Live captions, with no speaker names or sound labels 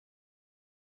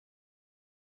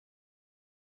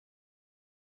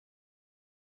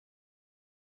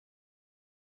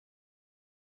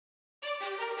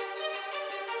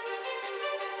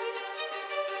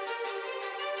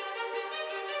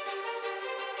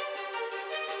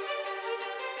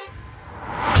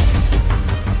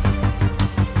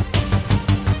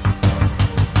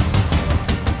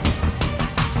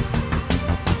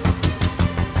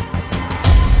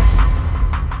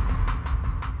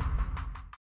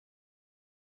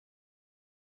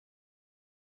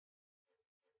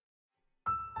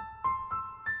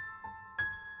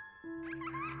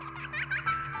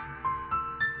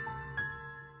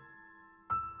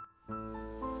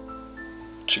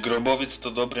Czy grobowiec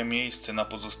to dobre miejsce na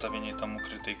pozostawienie tam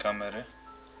ukrytej kamery?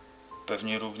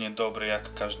 Pewnie równie dobre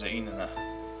jak każde inne.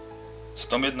 Z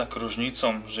tą jednak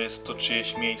różnicą, że jest to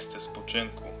czyjeś miejsce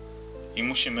spoczynku i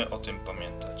musimy o tym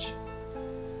pamiętać.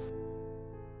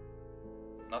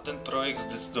 Na ten projekt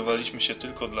zdecydowaliśmy się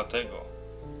tylko dlatego,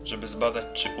 żeby zbadać,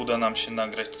 czy uda nam się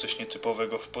nagrać coś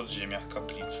nietypowego w podziemiach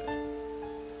kaplicy.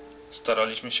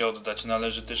 Staraliśmy się oddać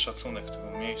należyty szacunek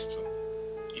temu miejscu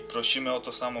i prosimy o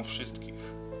to samo wszystkich,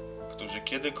 którzy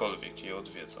kiedykolwiek je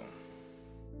odwiedzą.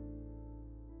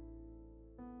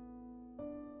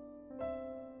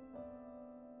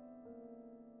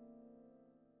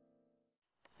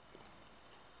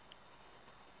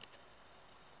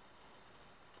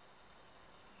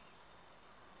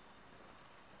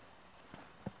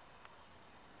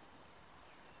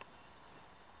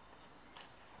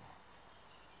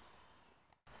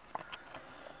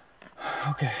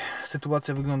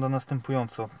 Sytuacja wygląda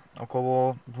następująco.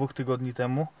 Około 2 tygodni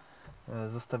temu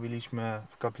zostawiliśmy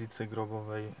w kaplicy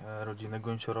grobowej rodziny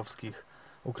Gąsiorowskich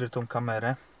ukrytą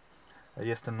kamerę.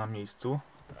 Jestem na miejscu,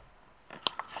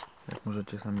 jak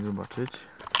możecie sami zobaczyć.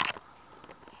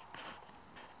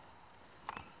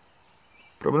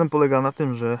 Problem polega na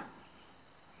tym, że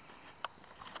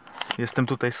jestem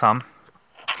tutaj sam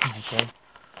dzisiaj.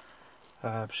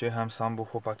 Przyjechałem sam, bo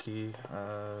chłopaki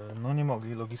no nie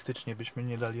mogli, logistycznie byśmy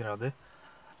nie dali rady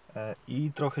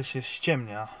i trochę się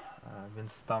ściemnia,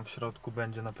 więc tam w środku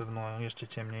będzie na pewno jeszcze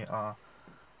ciemniej,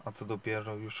 a co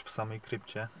dopiero już w samej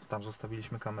krypcie. Tam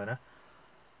zostawiliśmy kamerę,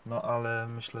 no ale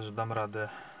myślę, że dam radę,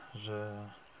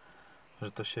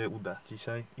 że to się uda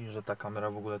dzisiaj i że ta kamera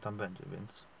w ogóle tam będzie,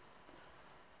 więc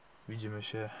widzimy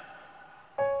się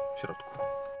w środku.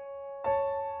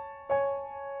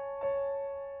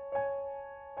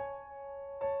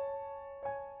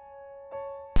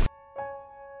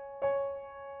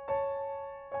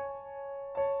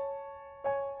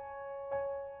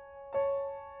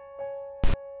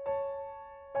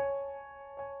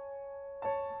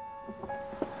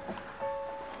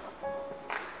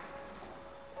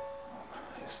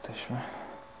 Jesteśmy.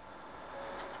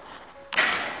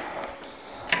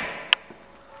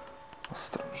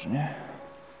 Ostrożnie.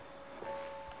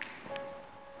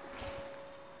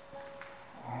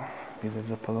 O, widać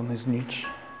zapalony znicz.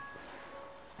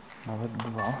 Nawet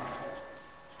 2.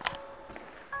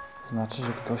 Znaczy,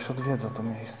 że ktoś odwiedza to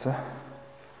miejsce.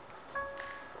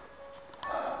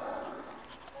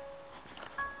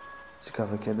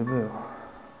 Ciekawe, kiedy było.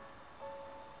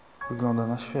 Wygląda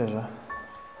na świeże.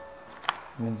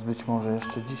 Więc być może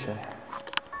jeszcze dzisiaj.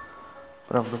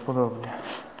 Prawdopodobnie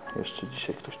jeszcze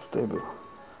dzisiaj ktoś tutaj był.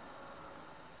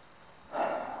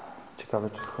 Ciekawe,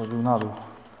 czy schodził na dół.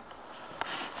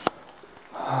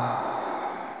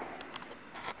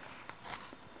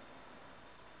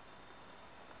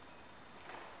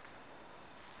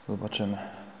 Zobaczymy,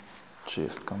 czy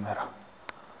jest kamera.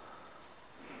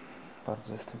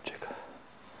 Bardzo jestem ciekaw.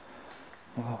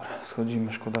 No dobra,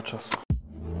 schodzimy, szkoda czasu.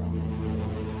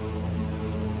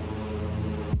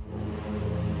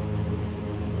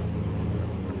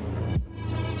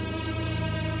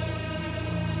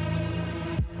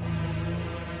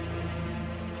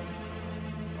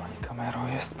 Kamero,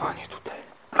 jest pani tutaj.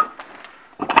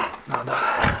 Nada.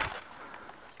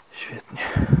 Świetnie.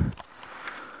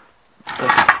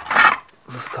 Tak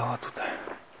została tutaj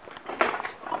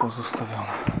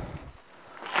pozostawiona.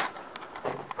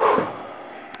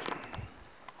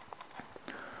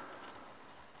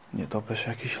 Nie topę się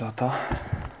jakieś lata.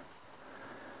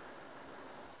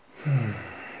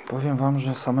 Powiem wam,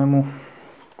 że samemu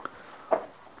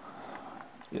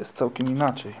jest całkiem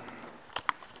inaczej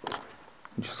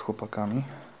niż z chłopakami.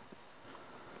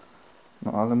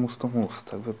 No ale mus to mus,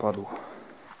 tak wypadło.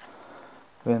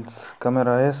 Więc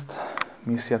kamera jest.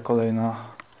 Misja kolejna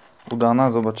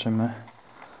udana. Zobaczymy,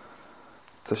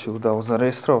 co się udało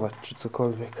zarejestrować, czy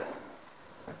cokolwiek.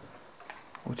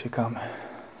 Uciekamy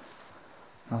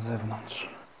na zewnątrz.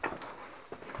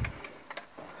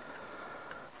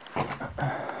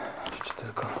 Jeszcze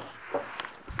tylko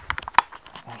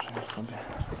może ją sobie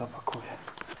zapakuję.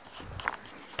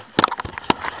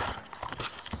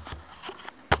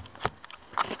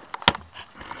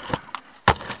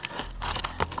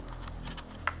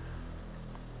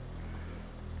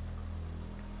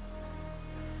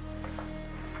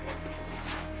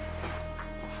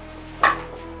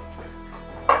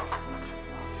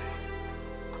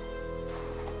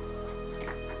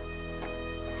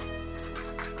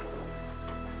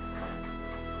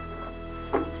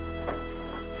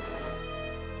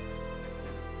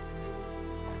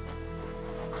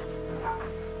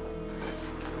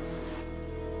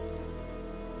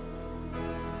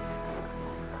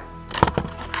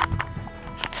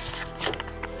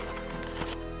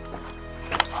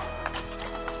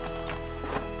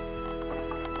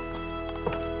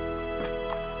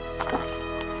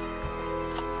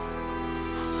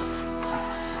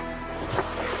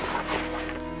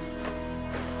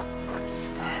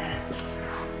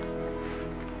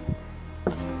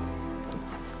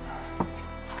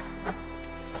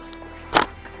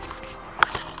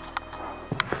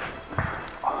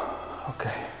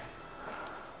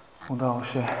 udało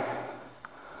się.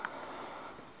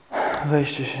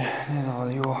 Wejście się nie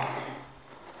zawaliło.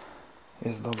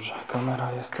 Jest dobrze.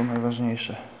 Kamera jest to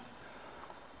najważniejsze.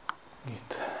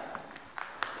 Git.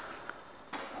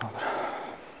 Dobra.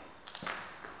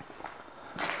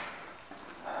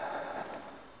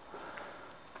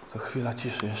 To chwila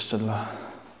ciszy jeszcze dla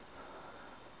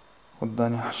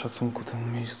oddania szacunku temu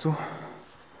miejscu.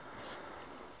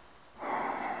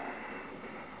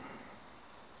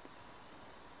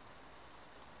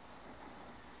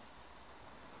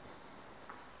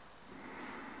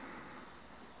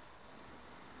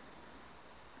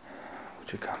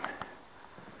 Uciekamy.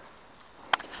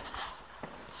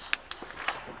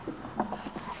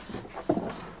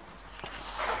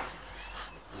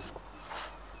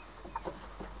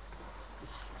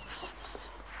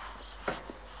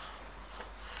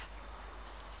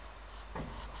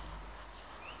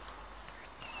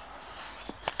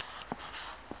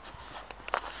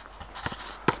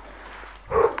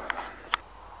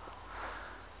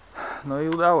 No i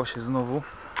udało się znowu.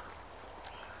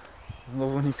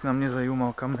 Znowu nikt nam nie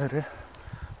zajumał kamery.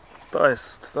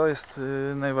 To jest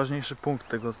najważniejszy punkt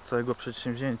tego całego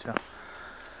przedsięwzięcia.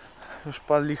 Już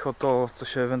pal licho to, co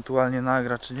się ewentualnie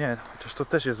nagra, czy nie. Chociaż to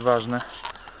też jest ważne.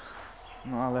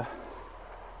 No ale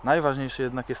najważniejsze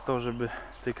jednak jest to, żeby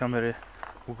tej kamery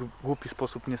w głupi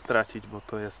sposób nie stracić, bo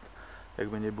to jest,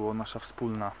 jakby nie było, nasza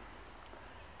wspólna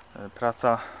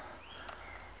praca.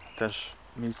 Też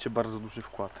mieliście bardzo duży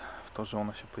wkład w to, że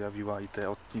ona się pojawiła i te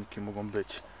odcinki mogą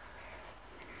być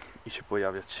i się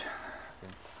pojawiać,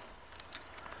 więc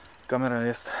kamera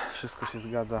jest, wszystko się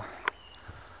zgadza.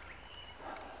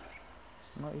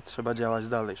 No i trzeba działać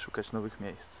dalej, szukać nowych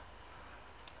miejsc.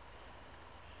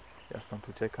 Ja stąd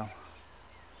uciekam.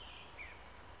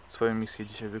 Swoją misję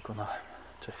dzisiaj wykonałem.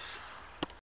 Cześć.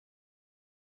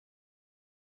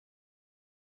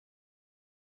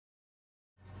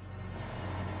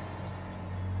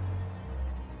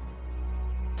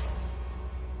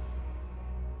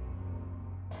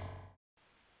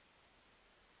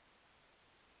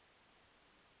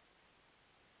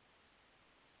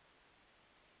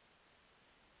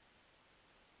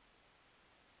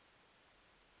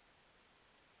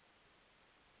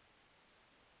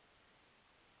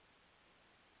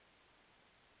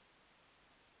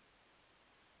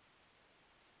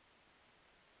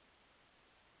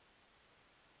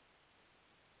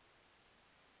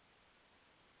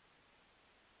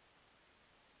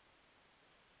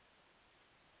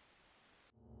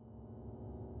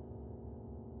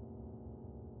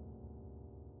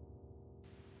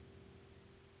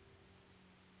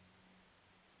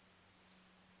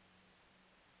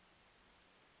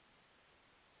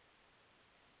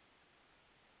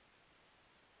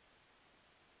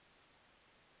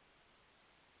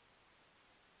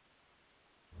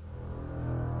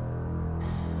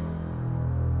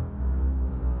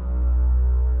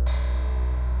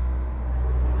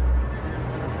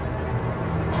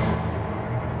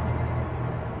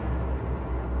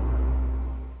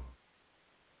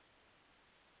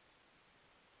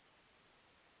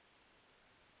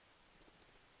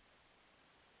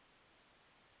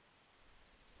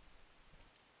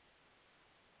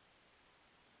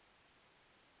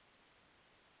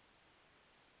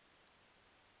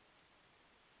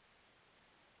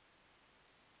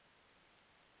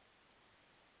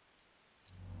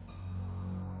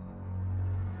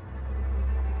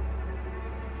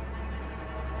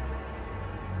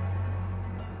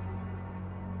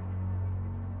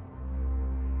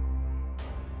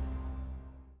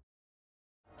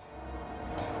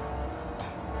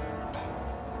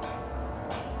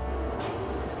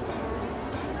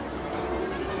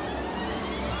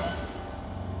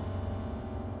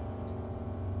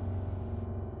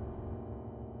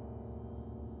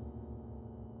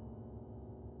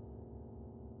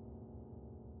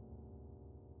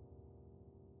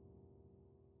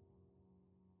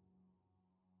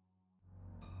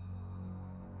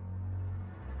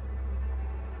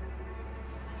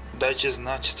 Dajcie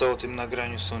znać, co o tym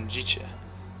nagraniu sądzicie,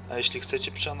 a jeśli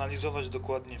chcecie przeanalizować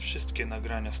dokładnie wszystkie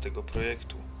nagrania z tego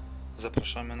projektu,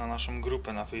 zapraszamy na naszą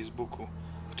grupę na Facebooku,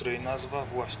 której nazwa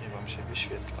właśnie Wam się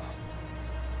wyświetla.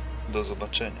 Do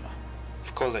zobaczenia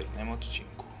w kolejnym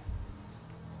odcinku.